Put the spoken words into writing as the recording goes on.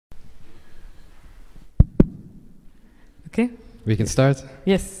Okay. We can start?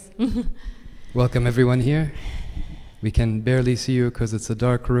 Yes. Welcome everyone here. We can barely see you because it's a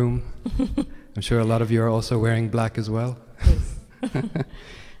dark room. I'm sure a lot of you are also wearing black as well. Yes.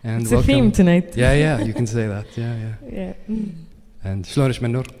 And it's welcome. a theme tonight. Yeah, you can say that. Yeah. And شلونك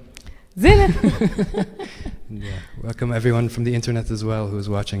منور? زينة. Yeah. Welcome everyone from the internet as well who is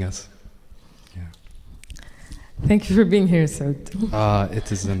watching us. Yeah. Thank you for being here, Saud.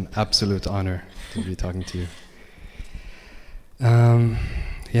 It is an absolute honor to be talking to you.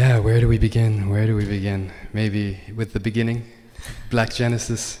 Yeah, where do we begin? Maybe with the beginning, Black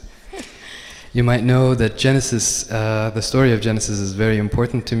Genesis. You might know that Genesis, the story of Genesis is very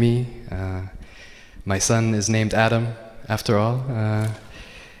important to me. My son is named Adam, after all.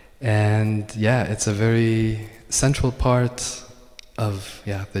 And yeah, it's a very central part of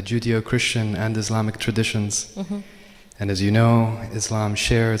the Judeo-Christian and Islamic traditions. Mm-hmm. And as you know, Islam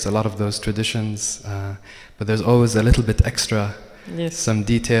shares a lot of those traditions, but there's always a little bit extra. Yes. Some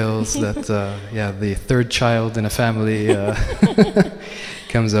details that the third child in a family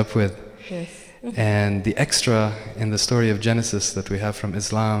comes up with. Yes. And the extra in the story of Genesis that we have from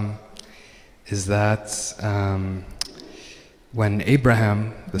Islam is that when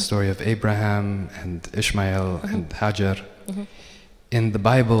Abraham, the story of Abraham and Ishmael and Hajar, in the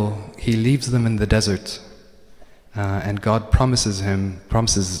Bible, he leaves them in the desert. And God promises Abraham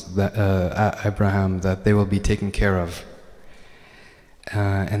that they will be taken care of.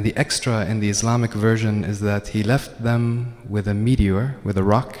 And the extra in the Islamic version is that he left them with a meteor, with a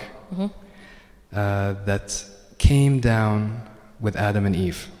rock, that came down with Adam and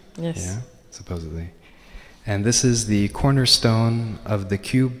Eve. Yes. Yeah, supposedly. And this is the cornerstone of the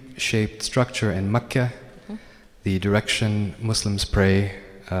cube-shaped structure in Mecca, the direction Muslims pray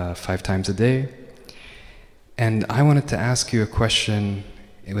 5 times a day. And I wanted to ask you a question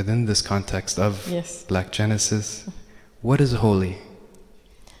within this context of Black Genesis. What is holy?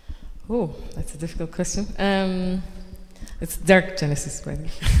 Oh, that's a difficult question. It's dark Genesis, by the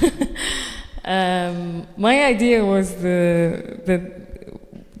way. My idea was that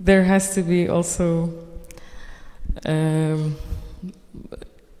there has to be also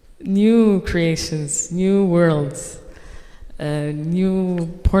new creations, new worlds, new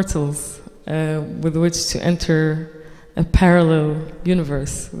portals with which to enter a parallel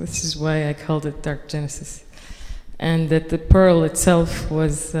universe, which is why I called it Dark Genesis. And that the pearl itself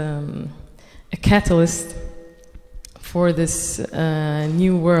was a catalyst for this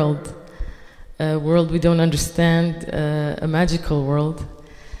new world, a world we don't understand, a magical world,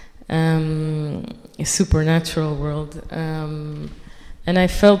 a supernatural world. And I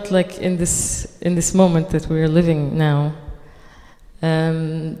felt like in this moment that we are living now,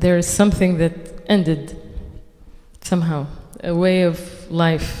 there is something that ended somehow, a way of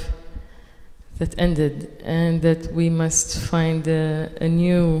life that ended, and that we must find a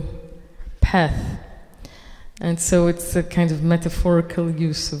new path. And so it's a kind of metaphorical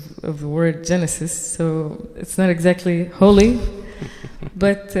use of the word Genesis, so it's not exactly holy,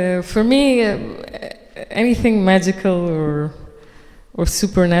 but for me, anything magical or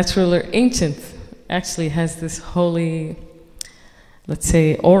supernatural or ancient actually has this holy, let's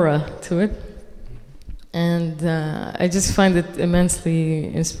say, aura to it. And I just find it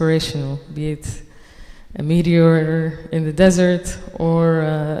immensely inspirational, be it a meteor in the desert or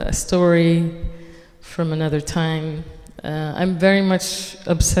a story from another time. I'm very much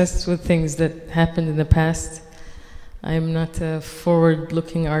obsessed with things that happened in the past. I'm not a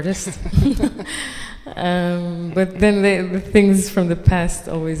forward-looking artist. But then the things from the past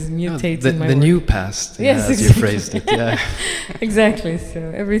always mutate in my work. The new past, yes, as exactly. you phrased it. Yeah. Exactly, so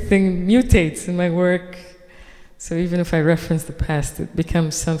everything mutates in my work. So even if I reference the past, it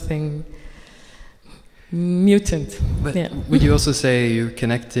becomes something mutant. But would you also say you're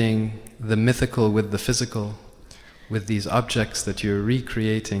connecting the mythical with the physical, with these objects that you're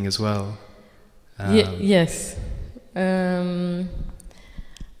recreating as well? Yes.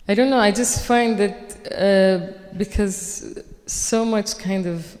 I don't know, I just find that because so much kind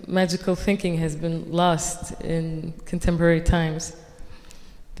of magical thinking has been lost in contemporary times,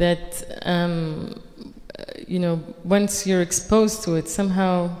 that once you're exposed to it,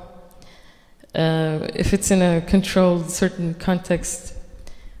 somehow, if it's in a controlled certain context,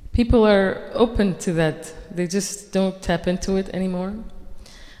 people are open to that. They just don't tap into it anymore.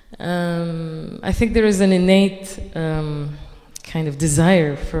 I think there is an innate kind of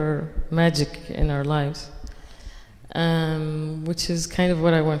desire for magic in our lives, which is kind of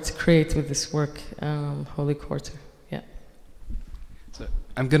what I want to create with this work, Holy Quarter. Yeah. So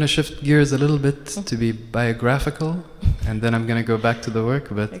I'm going to shift gears a little bit to be biographical, and then I'm going to go back to the work.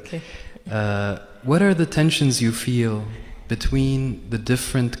 But What are the tensions you feel between the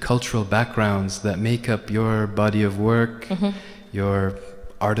different cultural backgrounds that make up your body of work, your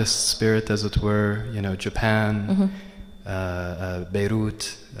artist spirit, as it were, you know, Japan,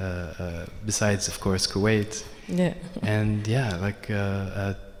 Beirut, besides, of course, Kuwait. Yeah. And yeah, like,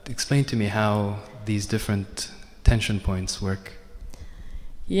 explain to me how these different tension points work.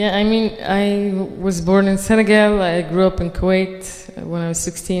 Yeah, I mean, I was born in Senegal. I grew up in Kuwait. When I was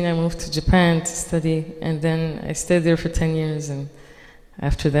 16, I moved to Japan to study, and then I stayed there for 10 years, and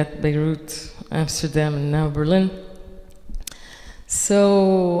after that, Beirut, Amsterdam, and now Berlin.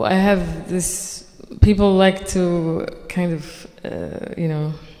 So I have this, people like to kind of, you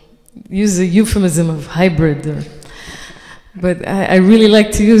know, use the euphemism of hybrid, but I really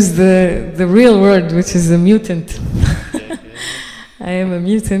like to use the real word, which is a mutant. I am a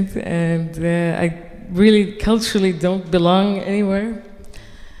mutant, and I really culturally don't belong anywhere,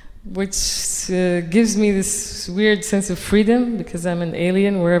 which gives me this weird sense of freedom because I'm an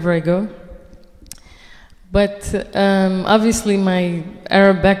alien wherever I go. But obviously my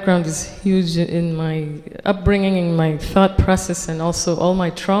Arab background is huge in my upbringing, in my thought process, and also all my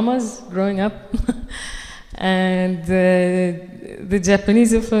traumas growing up. And the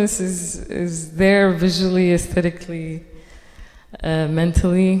Japanese influence is there visually, aesthetically,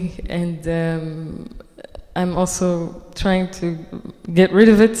 mentally, and I'm also trying to get rid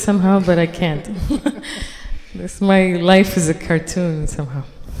of it somehow, but I can't. My life is a cartoon somehow.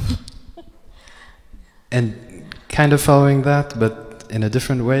 And kind of following that, but in a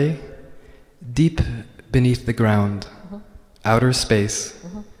different way, deep beneath the ground, outer space,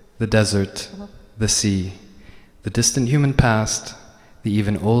 the desert, the sea, the distant human past, the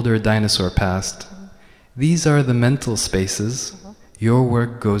even older dinosaur past, these are the mental spaces your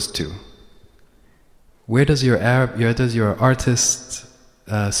work goes to. Where does your artist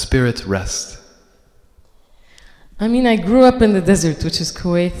spirit rest? I mean, I grew up in the desert, which is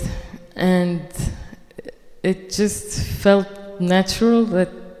Kuwait, and it just felt natural that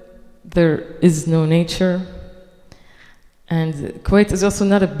there is no nature. And Kuwait is also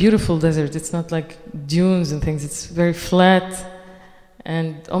not a beautiful desert. It's not like dunes and things. It's very flat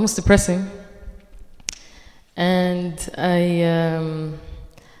and almost depressing. And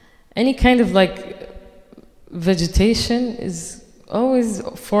any kind of like vegetation is always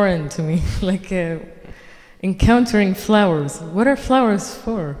foreign to me. Like encountering flowers. What are flowers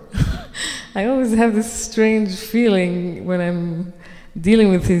for? I always have this strange feeling when I'm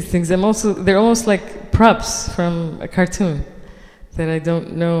dealing with these things. They're almost like props from a cartoon that I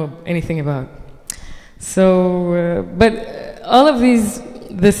don't know anything about. So, but all of these,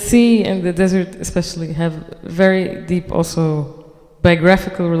 the sea and the desert especially, have very deep also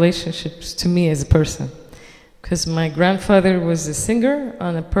biographical relationships to me as a person. Because my grandfather was a singer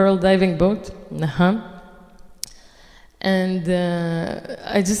on a pearl diving boat, Naham. And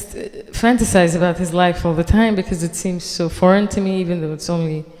I just fantasize about his life all the time because it seems so foreign to me, even though it's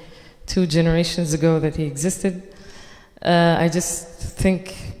only 2 generations ago that he existed. I just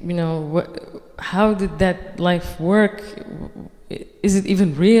think, you know, how did that life work? Is it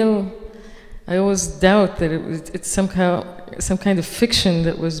even real? I always doubt that it's somehow some kind of fiction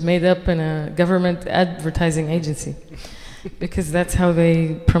that was made up in a government advertising agency. Because that's how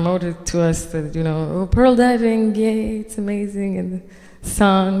they promoted to us that, you know, oh, pearl diving, yay, it's amazing, and the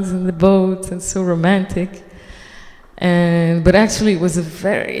songs and the boats and so romantic. But actually it was a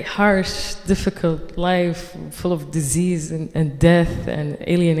very harsh, difficult life full of disease and death and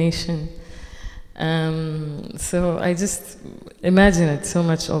alienation. So I just imagine it so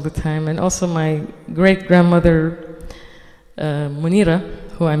much all the time. And also my great-grandmother, Monira,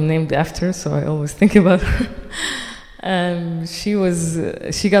 who I'm named after, so I always think about her.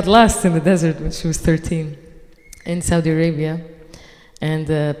 She got lost in the desert when she was 13 in Saudi Arabia, and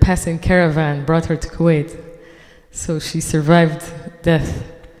a passing caravan brought her to Kuwait. So she survived death.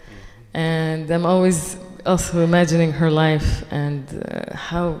 And I'm always also imagining her life and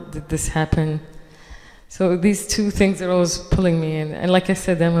how did this happen. So these 2 things are always pulling me in. And like I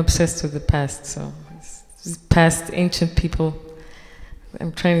said, I'm obsessed with the past. So it's past ancient people.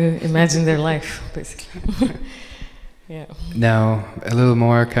 I'm trying to imagine their life, basically. Yeah. Now, a little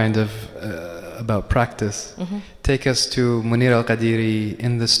more kind of about practice. Take us to Monira Al Qadiri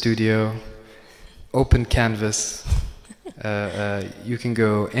in the studio, open canvas. You can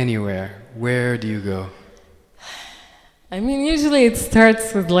go anywhere. Where do you go? I mean, usually it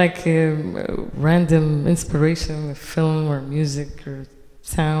starts with like a random inspiration, a film or music or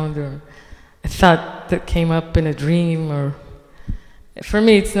sound or a thought that came up in a dream or For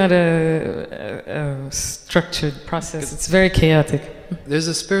me, it's not a structured process. It's very chaotic. There's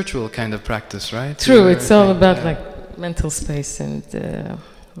a spiritual kind of practice, right? True, it's all about like mental space and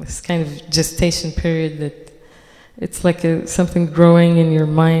this kind of gestation period that it's like something growing in your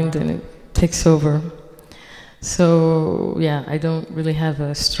mind and it takes over. So yeah, I don't really have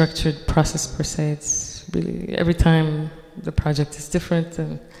a structured process per se. It's really every time the project is different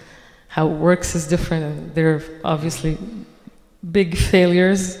and how it works is different, and there are obviously big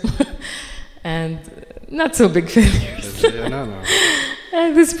failures and not so big failures. No.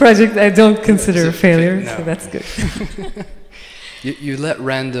 And this project I don't consider a failure, so that's good. You let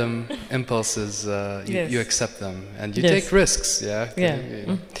random impulses, yes. you accept them, and you yes. take risks, yeah? Yeah. You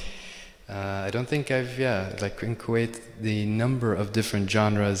know. I don't think I've, like in Kuwait, the number of different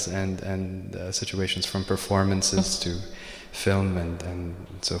genres and situations from performances to film and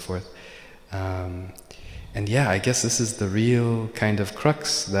so forth. And yeah, I guess this is the real kind of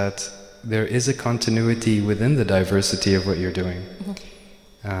crux, that there is a continuity within the diversity of what you're doing.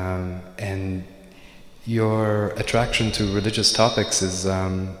 And your attraction to religious topics is,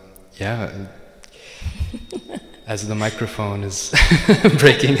 as the microphone is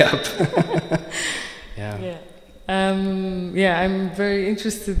breaking up. I'm very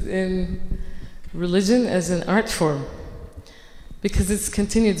interested in religion as an art form, because it's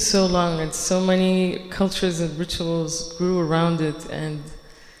continued so long and so many cultures and rituals grew around it and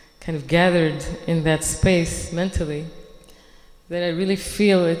kind of gathered in that space mentally, that I really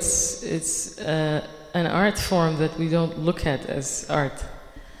feel it's an art form that we don't look at as art.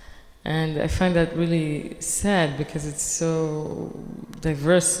 And I find that really sad, because it's so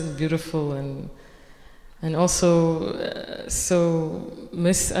diverse and beautiful and also so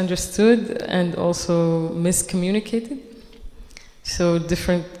misunderstood and also miscommunicated. So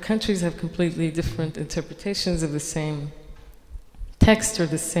different countries have completely different interpretations of the same text or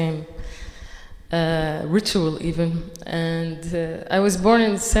the same ritual even. And I was born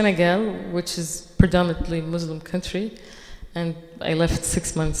in Senegal, which is predominantly Muslim country, and I left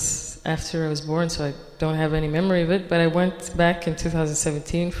 6 months after I was born, so I don't have any memory of it, but I went back in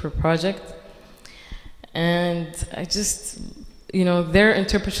 2017 for a project, and I just, their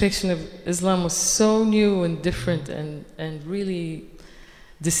interpretation of Islam was so new and different and really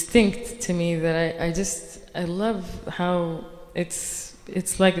distinct to me that I love how it's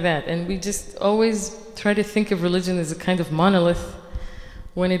like that. And we just always try to think of religion as a kind of monolith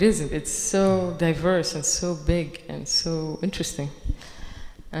when it isn't. It's so diverse and so big and so interesting.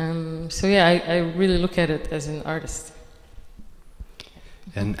 I really look at it as an artist.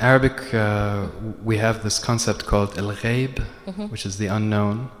 In Arabic, we have this concept called al-ghaib, which is the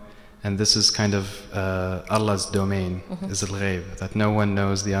unknown, and this is kind of Allah's domain, is al-ghaib, that no one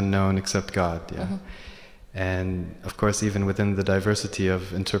knows the unknown except God. Yeah. And of course, even within the diversity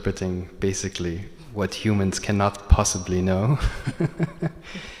of interpreting basically what humans cannot possibly know,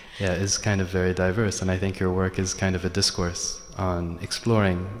 is kind of very diverse. And I think your work is kind of a discourse on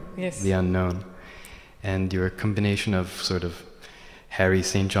exploring the unknown, and your combination of sort of Harry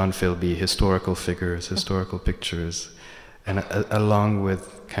St. John Philby, historical figures, historical pictures, and along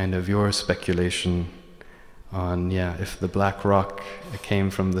with kind of your speculation on, if the black rock came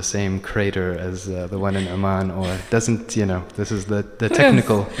from the same crater as the one in Oman, or doesn't, this is the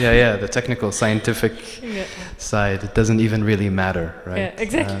technical, the technical scientific side. It doesn't even really matter, right? Yeah,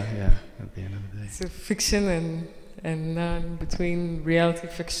 exactly. At the end of the day. So fiction and between reality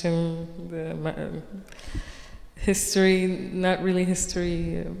fiction, history, not really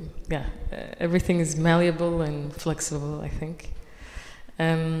history. Everything is malleable and flexible, I think.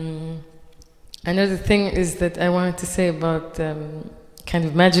 Another thing is that I wanted to say about kind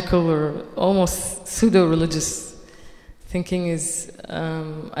of magical or almost pseudo-religious thinking is,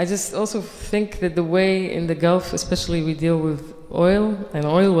 I just also think that the way in the Gulf, especially, we deal with oil and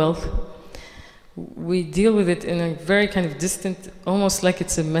oil wealth, we deal with it in a very kind of distant, almost like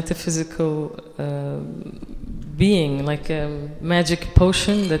it's a metaphysical being, like a magic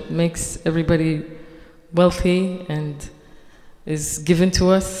potion that makes everybody wealthy and is given to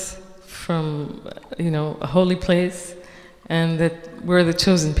us from, a holy place, and that we're the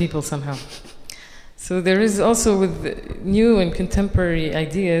chosen people somehow. So there is also, with new and contemporary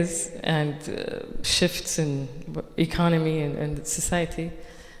ideas and shifts in economy and society,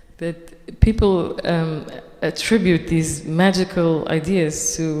 that people attribute these magical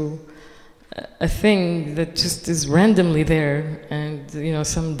ideas to a thing that just is randomly there, and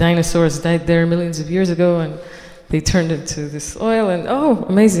some dinosaurs died there millions of years ago, and they turned into this oil, and oh,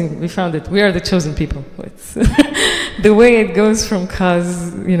 amazing, we found it. We are the chosen people. It's the way it goes from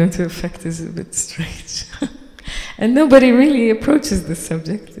cause, to effect is a bit strange. And nobody really approaches this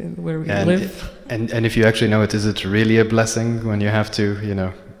subject in where we live. And if you actually know it, is it really a blessing when you have to, you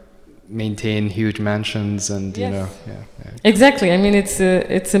know, maintain huge mansions and, you know, Exactly. I mean, it's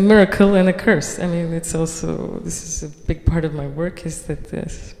a miracle and a curse. I mean, it's also, this is a big part of my work, is that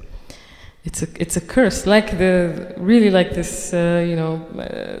it's a curse, like this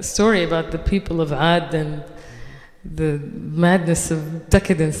story about the people of Ad and the madness of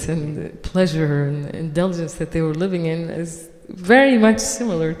decadence and the pleasure and indulgence that they were living in is very much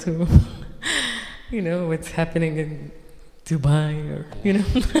similar to you know, what's happening in Dubai, or you know.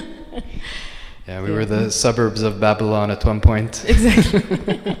 Yeah, we were the suburbs of Babylon at one point. Exactly.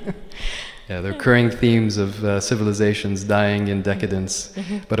 Yeah, the recurring themes of civilizations dying in decadence.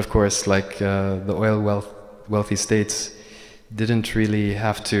 But of course, like the wealthy states didn't really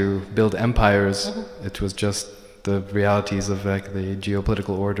have to build empires. It was just the realities of like the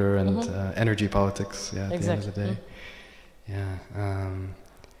geopolitical order and energy politics. Yeah, at the end of the day.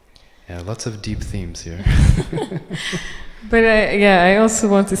 Yeah, lots of deep themes here. But I also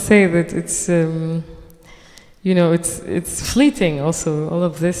want to say that it's you know, it's fleeting. Also, all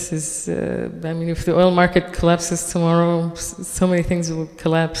of this is. I mean, if the oil market collapses tomorrow, so many things will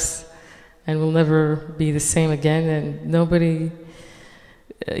collapse, and will never be the same again. And nobody,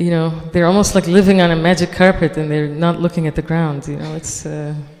 you know, they're almost like living on a magic carpet, and they're not looking at the ground. You know, it's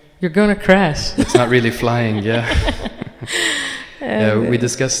you're going to crash. It's not really flying. Yeah. Yeah, we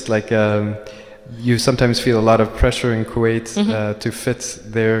discussed like you sometimes feel a lot of pressure in Kuwait to fit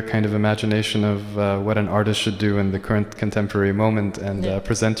their kind of imagination of what an artist should do in the current contemporary moment, and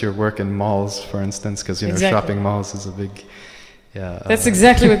present your work in malls, for instance, because you know shopping malls is a big. Yeah. That's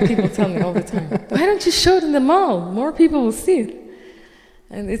exactly what people tell me all the time. Why don't you show it in the mall? More people will see it.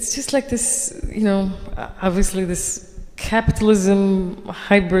 And it's just like this, you know, obviously this capitalism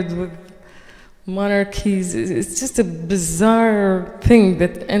hybrid with monarchies. It's just a bizarre thing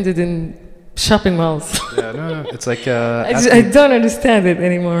that ended in shopping malls. Yeah, no, it's like I don't understand it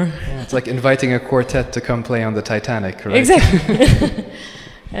anymore. Yeah, it's like inviting a quartet to come play on the Titanic, right? Exactly.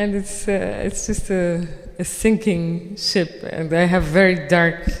 And it's just a sinking ship, and I have very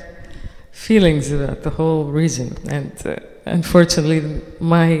dark feelings about the whole region. And unfortunately,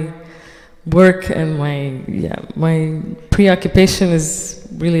 my work and my preoccupation is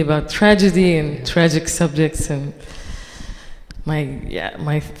really about tragedy and tragic subjects, and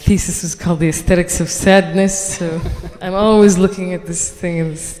my thesis is called The Aesthetics of Sadness, so I'm always looking at this thing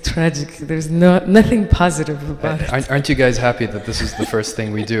and it's tragic. There's nothing positive about it. Aren't you guys happy that this is the first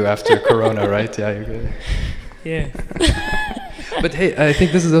thing we do after Corona, right? Yeah, you're good. Yeah. But hey, I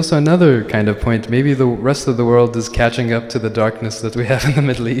think this is also another kind of point. Maybe the rest of the world is catching up to the darkness that we have in the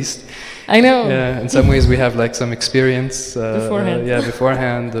Middle East. I know. Yeah, in some ways we have like some experience beforehand.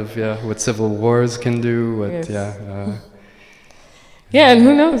 Beforehand of what civil wars can do. What yeah, and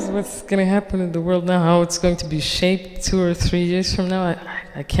who knows what's going to happen in the world now? How it's going to be shaped 2 or 3 years from now?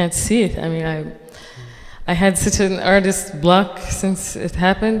 I can't see it. I mean, I had such an artist block since it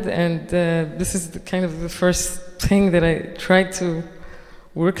happened, and this is kind of the first thing that I tried to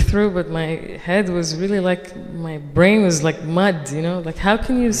work through, but my head was really like, my brain was like mud, you know? Like, how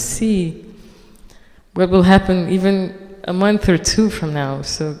can you see what will happen even a month or 2 from now?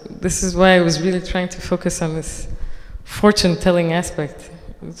 So this is why I was really trying to focus on this fortune-telling aspect.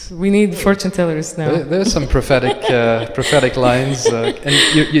 We need fortune tellers now. There's some prophetic lines, and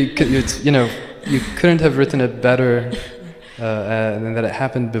you couldn't have written it better than that it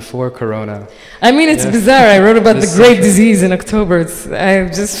happened before Corona. I mean, it's bizarre. I wrote about the great disease in October. I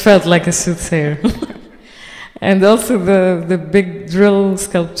just felt like a soothsayer. And also the big drill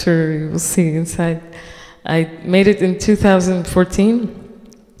sculpture you will see inside. I made it in 2014,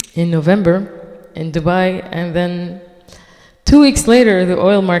 in November, in Dubai, and then 2 weeks later, the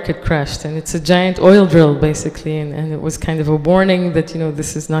oil market crashed, and it's a giant oil drill, basically, and it was kind of a warning that, you know,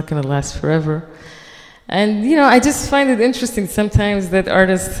 this is not going to last forever. And, you know, I just find it interesting sometimes that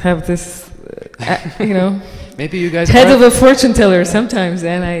artists have this, you know, maybe you guys head of a fortune teller sometimes,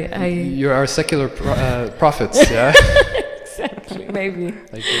 and I you're our secular prophets, yeah? Exactly, maybe.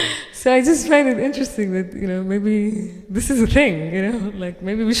 So I just find it interesting that, you know, maybe this is a thing, you know, like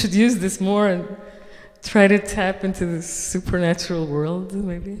maybe we should use this more and try to tap into the supernatural world,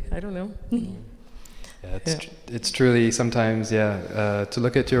 maybe. I don't know. Yeah, it's truly sometimes, to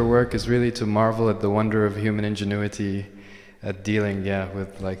look at your work is really to marvel at the wonder of human ingenuity at dealing,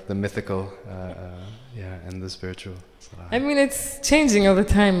 with like the mythical, and the spiritual. So, I mean, it's changing all the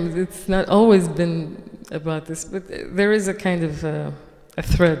time. It's not always been about this, but there is a kind of a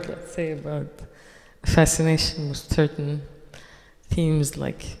thread, let's say, about fascination with certain themes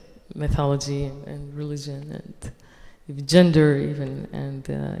like mythology and religion and gender even, and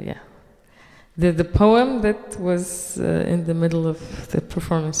yeah. The poem that was in the middle of the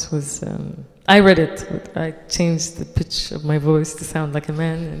performance was, I read it, but I changed the pitch of my voice to sound like a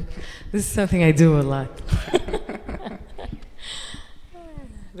man, and this is something I do a lot.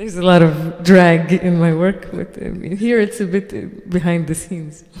 There's a lot of drag in my work, but here it's a bit behind the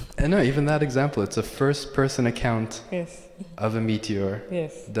scenes. No, even that example, it's a first-person account Yes. of a meteor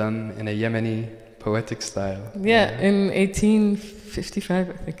Yes. done in a Yemeni poetic style. Yeah, in 1855,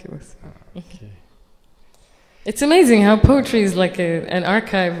 I think it was. Okay. It's amazing how poetry is like an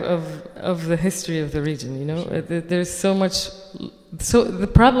archive of the history of the region, you know? There's so much... So the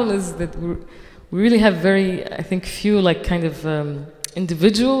problem is that we really have very, I think, few like kind of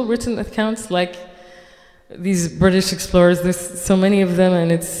individual written accounts, like these British explorers. There's so many of them, and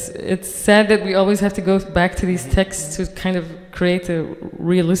it's sad that we always have to go back to these texts to kind of create a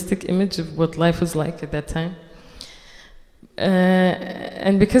realistic image of what life was like at that time.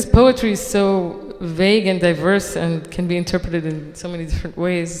 And because poetry is so vague and diverse and can be interpreted in so many different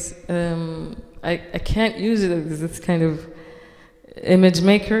ways, I can't use it as this kind of image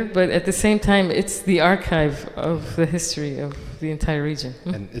maker, but at the same time it's the archive of the history of the entire region.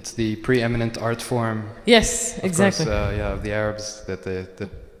 And it's the preeminent art form. Yes, exactly. Of course, yeah, of the Arabs, that the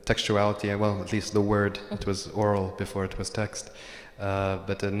textuality, well, at least the word, it was oral before it was text.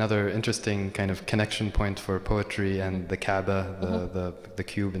 But another interesting kind of connection point for poetry and the Kaaba, the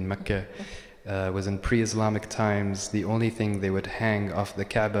cube in Mecca, was in pre-Islamic times. The only thing they would hang off the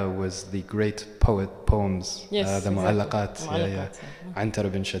Kaaba was the great poems, yes, the Mu'allaqat, Antar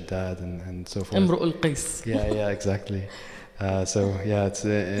bin Shaddad and so forth. Imru al-Qais. Yeah, exactly. So yeah, it's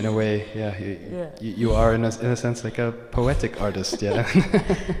in a way, you are in a sense like a poetic artist, yeah.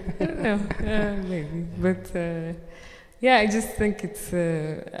 I don't know, maybe, but yeah, I just think it's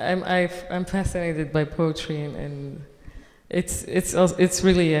I'm fascinated by poetry, and it's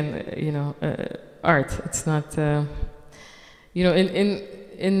really an art. It's not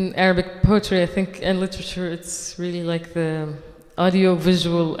in Arabic poetry, I think, and literature, it's really like the audio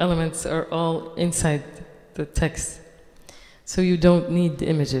visual elements are all inside the text. So you don't need the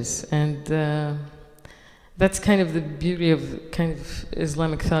images, and that's kind of the beauty of kind of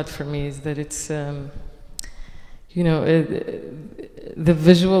Islamic thought for me, is that it's the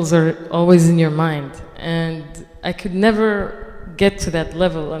visuals are always in your mind, and I could never get to that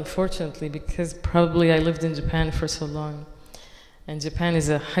level, unfortunately, because probably I lived in Japan for so long, and Japan is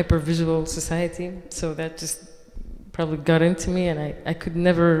a hyper-visual society, so that just probably got into me, and I could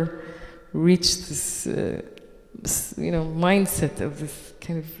never reach this mindset of this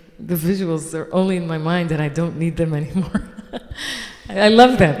kind of, the visuals are only in my mind and I don't need them anymore. I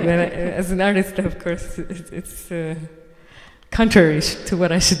love that. As an artist, of course, it's contrary to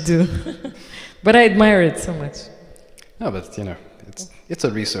what I should do. But I admire it so much. No, but it's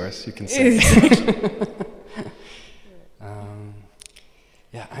a resource, you can say.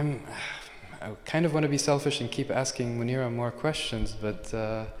 I kind of want to be selfish and keep asking Monira more questions, but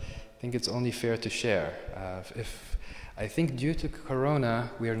I think it's only fair to share. I think due to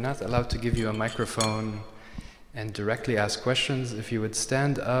Corona, we are not allowed to give you a microphone and directly ask questions. If you would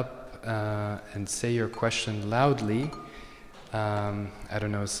stand up and say your question loudly, I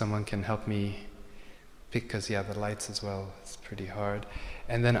don't know if someone can help me pick, because the lights as well, it's pretty hard.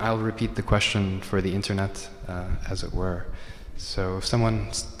 And then I'll repeat the question for the internet, as it were. So if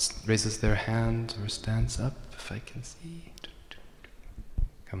someone raises their hand or stands up, if I can see.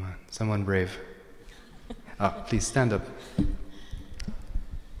 Come on, someone brave. Please stand up. So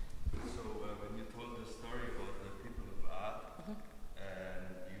when you told the story about the people of Aad,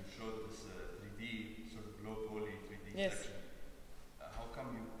 and you showed this 3D, sort of low poly 3D yes. section, how come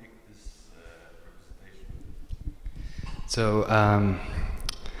you picked this representation? So,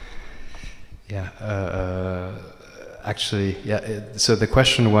 so the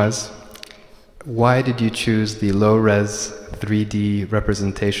question was, why did you choose the low-res 3D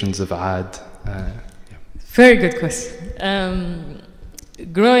representations of Aad? Very good question.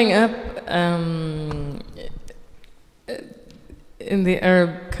 Growing up in the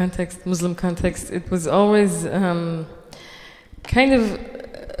Arab context, Muslim context, it was always kind of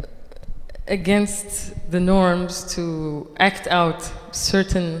against the norms to act out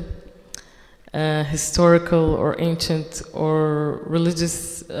certain historical or ancient or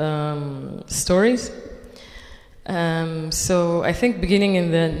religious stories. So I think beginning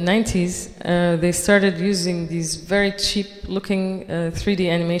in the 90s, they started using these very cheap-looking 3D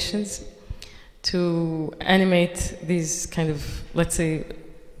animations to animate these kind of, let's say,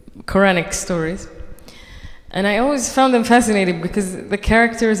 Quranic stories. And I always found them fascinating because the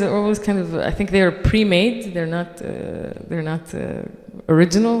characters are always kind of, I think they are pre-made. They're not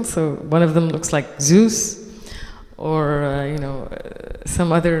original. So one of them looks like Zeus, or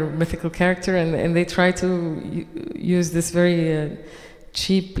some other mythical character, and they try to use this very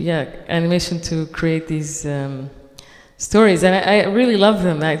cheap animation to create these stories. And I really love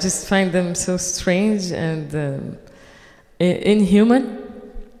them. I just find them so strange and inhuman.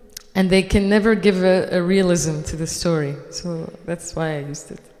 And they can never give a realism to the story. So that's why I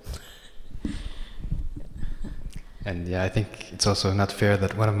used it. And yeah, I think it's also not fair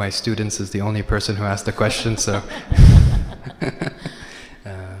that one of my students is the only person who asked the question, so...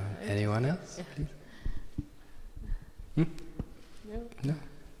 anyone else? Hmm? No?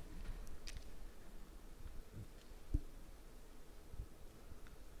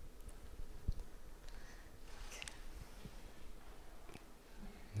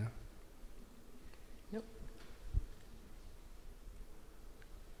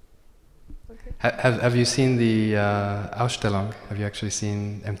 Have you seen the Ausstellung? Have you actually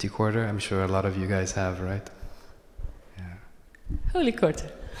seen Empty Quarter? I'm sure a lot of you guys have, right? Yeah. Holy Quarter.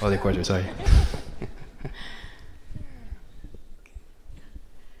 Holy Quarter, sorry.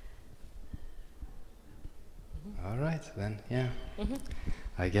 All right, then, yeah.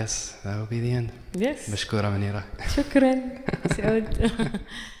 I guess that will be the end. Yes. مشكورة منيرة. شكرا. سعود.